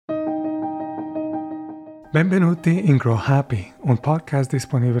Benvenuti in Grow Happy, un podcast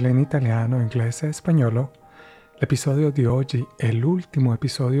disponibile in italiano, inglese e spagnolo. L'episodio di oggi è l'ultimo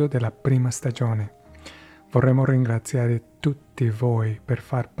episodio della prima stagione. Vorremmo ringraziare tutti voi per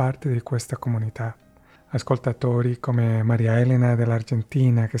far parte di questa comunità. Ascoltatori come Maria Elena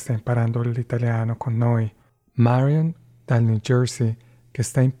dell'Argentina che sta imparando l'italiano con noi, Marion dal New Jersey che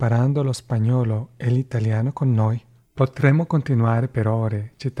sta imparando lo spagnolo e l'italiano con noi. Potremmo continuare per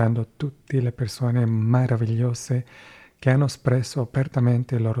ore citando tutte le persone meravigliose che hanno espresso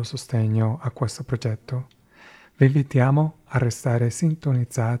apertamente il loro sostegno a questo progetto. Vi invitiamo a restare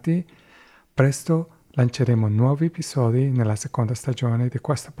sintonizzati. Presto lanceremo nuovi episodi nella seconda stagione di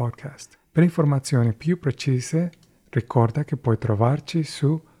questo podcast. Per informazioni più precise, ricorda che puoi trovarci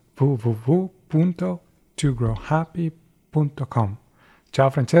su www.togrowhappy.com. Ciao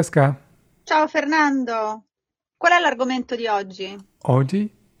Francesca! Ciao Fernando! Qual è l'argomento di oggi?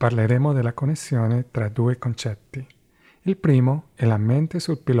 Oggi parleremo della connessione tra due concetti. Il primo è la mente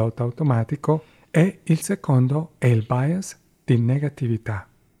sul pilota automatico e il secondo è il bias di negatività.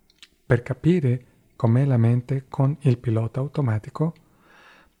 Per capire com'è la mente con il pilota automatico,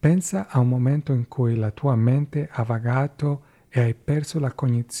 pensa a un momento in cui la tua mente ha vagato e hai perso la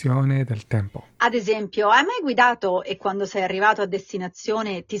cognizione del tempo. Ad esempio, hai mai guidato e quando sei arrivato a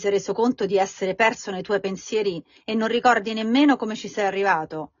destinazione ti sei reso conto di essere perso nei tuoi pensieri e non ricordi nemmeno come ci sei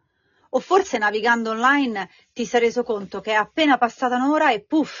arrivato? O forse navigando online ti sei reso conto che è appena passata un'ora e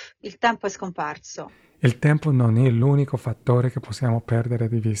puff, il tempo è scomparso. Il tempo non è l'unico fattore che possiamo perdere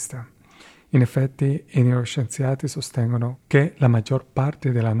di vista. In effetti, i neuroscienziati sostengono che la maggior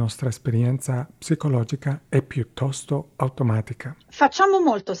parte della nostra esperienza psicologica è piuttosto automatica. Facciamo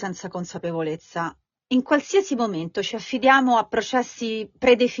molto senza consapevolezza. In qualsiasi momento ci affidiamo a processi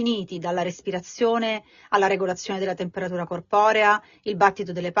predefiniti, dalla respirazione alla regolazione della temperatura corporea, il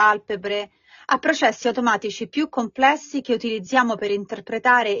battito delle palpebre, a processi automatici più complessi che utilizziamo per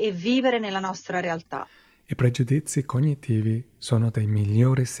interpretare e vivere nella nostra realtà. I pregiudizi cognitivi sono dei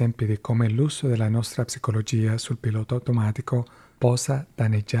migliori esempi di come l'uso della nostra psicologia sul pilota automatico possa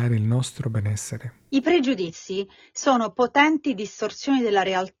danneggiare il nostro benessere. I pregiudizi sono potenti distorsioni della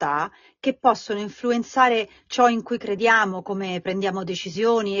realtà che possono influenzare ciò in cui crediamo, come prendiamo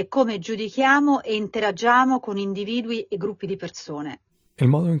decisioni e come giudichiamo e interagiamo con individui e gruppi di persone. Il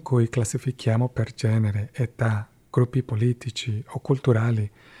modo in cui classifichiamo per genere, età, gruppi politici o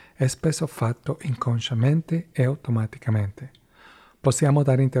culturali è spesso fatto inconsciamente e automaticamente. Possiamo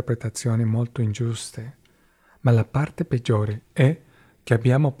dare interpretazioni molto ingiuste, ma la parte peggiore è che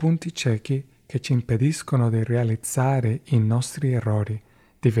abbiamo punti ciechi che ci impediscono di realizzare i nostri errori,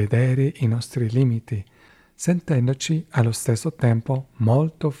 di vedere i nostri limiti, sentendoci allo stesso tempo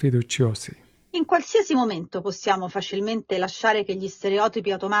molto fiduciosi. In qualsiasi momento possiamo facilmente lasciare che gli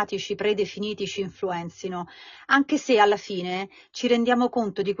stereotipi automatici predefiniti ci influenzino, anche se alla fine ci rendiamo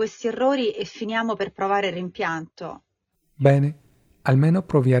conto di questi errori e finiamo per provare rimpianto. Bene, almeno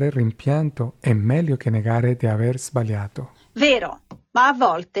provare il rimpianto è meglio che negare di aver sbagliato. Vero, ma a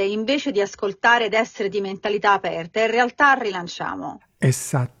volte invece di ascoltare ed essere di mentalità aperta, in realtà rilanciamo.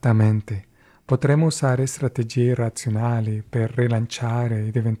 Esattamente. Potremmo usare strategie irrazionali per rilanciare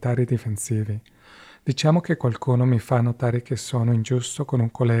e diventare difensivi. Diciamo che qualcuno mi fa notare che sono ingiusto con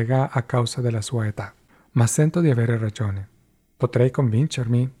un collega a causa della sua età, ma sento di avere ragione. Potrei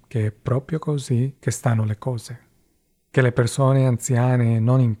convincermi che è proprio così che stanno le cose, che le persone anziane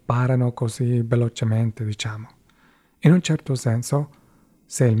non imparano così velocemente, diciamo. In un certo senso,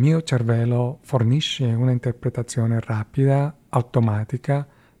 se il mio cervello fornisce un'interpretazione rapida, automatica,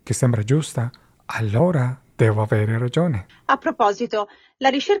 che sembra giusta, allora devo avere ragione. A proposito, la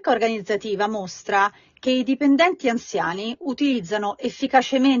ricerca organizzativa mostra che i dipendenti anziani utilizzano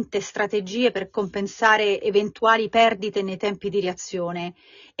efficacemente strategie per compensare eventuali perdite nei tempi di reazione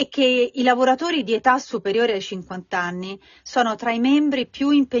e che i lavoratori di età superiore ai 50 anni sono tra i membri più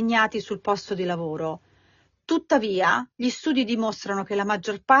impegnati sul posto di lavoro. Tuttavia, gli studi dimostrano che la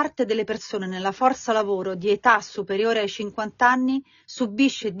maggior parte delle persone nella forza lavoro di età superiore ai 50 anni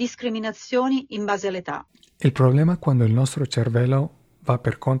subisce discriminazioni in base all'età. Il problema quando il nostro cervello va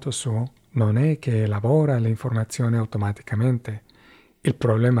per conto suo non è che elabora le informazioni automaticamente. Il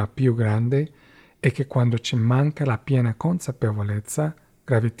problema più grande è che quando ci manca la piena consapevolezza,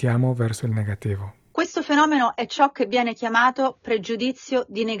 gravitiamo verso il negativo. Questo fenomeno è ciò che viene chiamato pregiudizio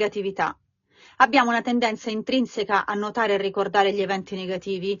di negatività. Abbiamo una tendenza intrinseca a notare e ricordare gli eventi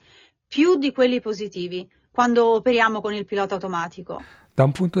negativi più di quelli positivi quando operiamo con il pilota automatico. Da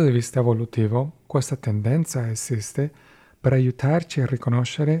un punto di vista evolutivo, questa tendenza esiste per aiutarci a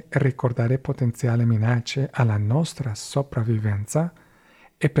riconoscere e ricordare potenziali minacce alla nostra sopravvivenza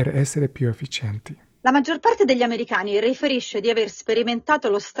e per essere più efficienti. La maggior parte degli americani riferisce di aver sperimentato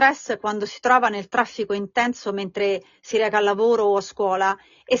lo stress quando si trova nel traffico intenso mentre si reca al lavoro o a scuola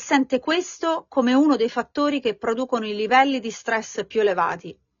e sente questo come uno dei fattori che producono i livelli di stress più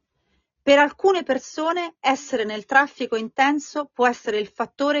elevati. Per alcune persone essere nel traffico intenso può essere il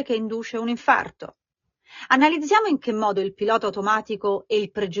fattore che induce un infarto. Analizziamo in che modo il pilota automatico e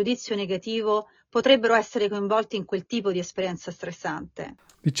il pregiudizio negativo potrebbero essere coinvolti in quel tipo di esperienza stressante.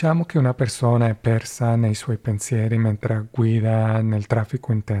 Diciamo che una persona è persa nei suoi pensieri mentre guida nel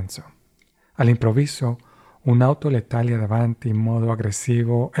traffico intenso. All'improvviso un'auto le taglia davanti in modo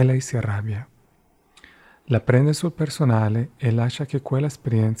aggressivo e lei si arrabbia. La prende sul personale e lascia che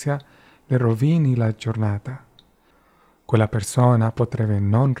quell'esperienza le rovini la giornata. Quella persona potrebbe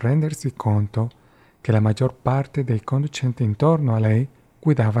non rendersi conto che la maggior parte dei conducenti intorno a lei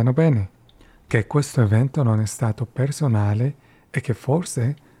guidavano bene, che questo evento non è stato personale e che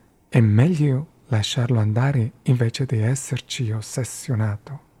forse è meglio lasciarlo andare invece di esserci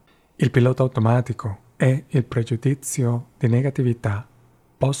ossessionato. Il pilota automatico e il pregiudizio di negatività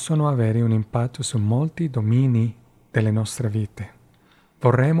possono avere un impatto su molti domini delle nostre vite.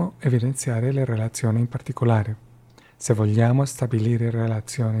 Vorremmo evidenziare le relazioni in particolare. Se vogliamo stabilire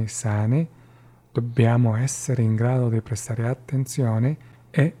relazioni sane, dobbiamo essere in grado di prestare attenzione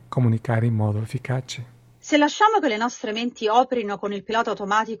e comunicare in modo efficace. Se lasciamo che le nostre menti operino con il pilota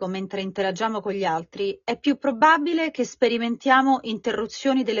automatico mentre interagiamo con gli altri, è più probabile che sperimentiamo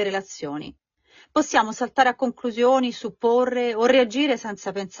interruzioni delle relazioni. Possiamo saltare a conclusioni, supporre o reagire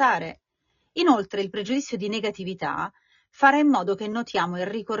senza pensare. Inoltre, il pregiudizio di negatività farà in modo che notiamo e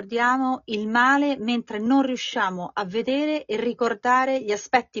ricordiamo il male mentre non riusciamo a vedere e ricordare gli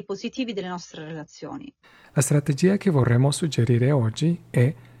aspetti positivi delle nostre relazioni. La strategia che vorremmo suggerire oggi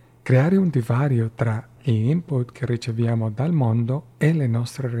è creare un divario tra gli input che riceviamo dal mondo e le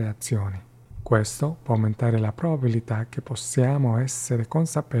nostre reazioni. Questo può aumentare la probabilità che possiamo essere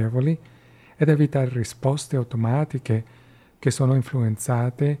consapevoli ed evitare risposte automatiche che sono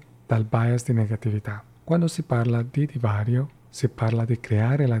influenzate dal bias di negatività. Quando si parla di divario, si parla di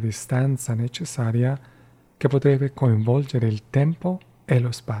creare la distanza necessaria che potrebbe coinvolgere il tempo e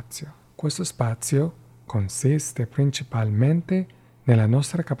lo spazio. Questo spazio consiste principalmente nella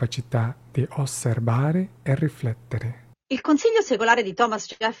nostra capacità di osservare e riflettere. Il consiglio secolare di Thomas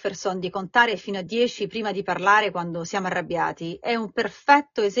Jefferson di contare fino a 10 prima di parlare quando siamo arrabbiati è un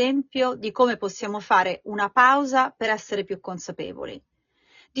perfetto esempio di come possiamo fare una pausa per essere più consapevoli.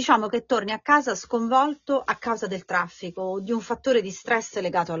 Diciamo che torni a casa sconvolto a causa del traffico o di un fattore di stress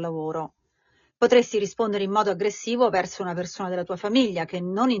legato al lavoro. Potresti rispondere in modo aggressivo verso una persona della tua famiglia che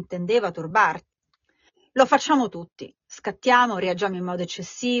non intendeva turbarti. Lo facciamo tutti, scattiamo, reagiamo in modo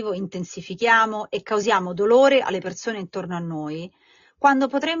eccessivo, intensifichiamo e causiamo dolore alle persone intorno a noi, quando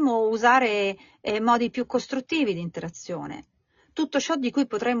potremmo usare modi più costruttivi di interazione. Tutto ciò di cui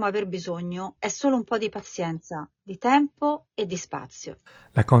potremmo aver bisogno è solo un po' di pazienza, di tempo e di spazio.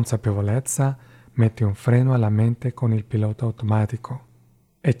 La consapevolezza mette un freno alla mente con il pilota automatico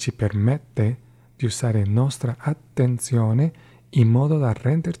e ci permette di usare nostra attenzione in modo da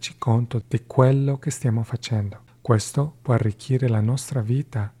renderci conto di quello che stiamo facendo. Questo può arricchire la nostra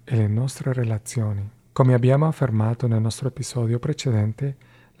vita e le nostre relazioni. Come abbiamo affermato nel nostro episodio precedente,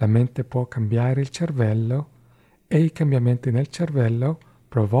 la mente può cambiare il cervello e i cambiamenti nel cervello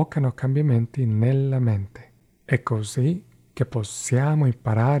provocano cambiamenti nella mente. È così che possiamo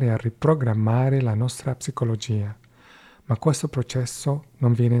imparare a riprogrammare la nostra psicologia. Ma questo processo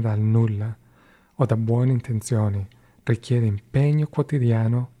non viene dal nulla o da buone intenzioni, richiede impegno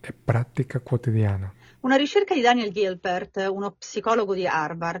quotidiano e pratica quotidiana. Una ricerca di Daniel Gilbert, uno psicologo di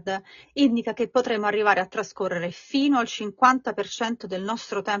Harvard, indica che potremo arrivare a trascorrere fino al 50% del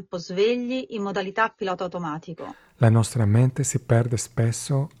nostro tempo svegli in modalità pilota automatico. La nostra mente si perde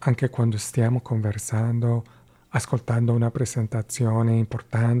spesso anche quando stiamo conversando, ascoltando una presentazione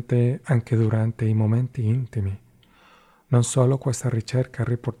importante, anche durante i momenti intimi. Non solo questa ricerca ha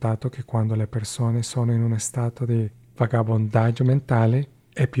riportato che quando le persone sono in uno stato di vagabondaggio mentale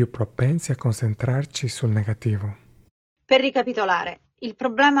è più propensi a concentrarci sul negativo. Per ricapitolare, il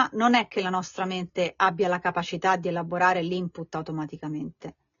problema non è che la nostra mente abbia la capacità di elaborare l'input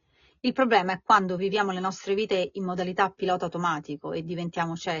automaticamente. Il problema è quando viviamo le nostre vite in modalità pilota automatico e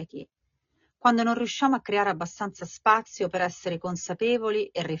diventiamo ciechi, quando non riusciamo a creare abbastanza spazio per essere consapevoli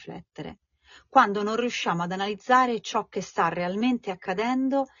e riflettere, quando non riusciamo ad analizzare ciò che sta realmente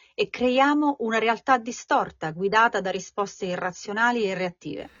accadendo e creiamo una realtà distorta, guidata da risposte irrazionali e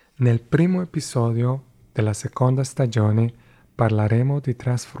reattive. Nel primo episodio della seconda stagione parleremo di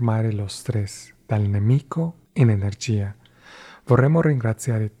trasformare lo stress dal nemico in energia. Vorremmo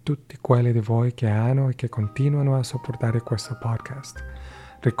ringraziare tutti quelli di voi che hanno e che continuano a supportare questo podcast.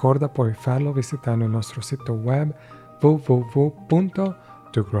 Ricorda puoi farlo visitando il nostro sito web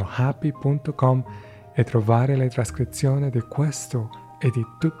www.togrowhappy.com e trovare le trascrizioni di questo e di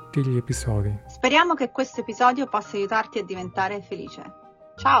tutti gli episodi. Speriamo che questo episodio possa aiutarti a diventare felice.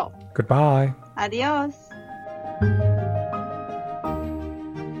 Ciao! Goodbye! Adios!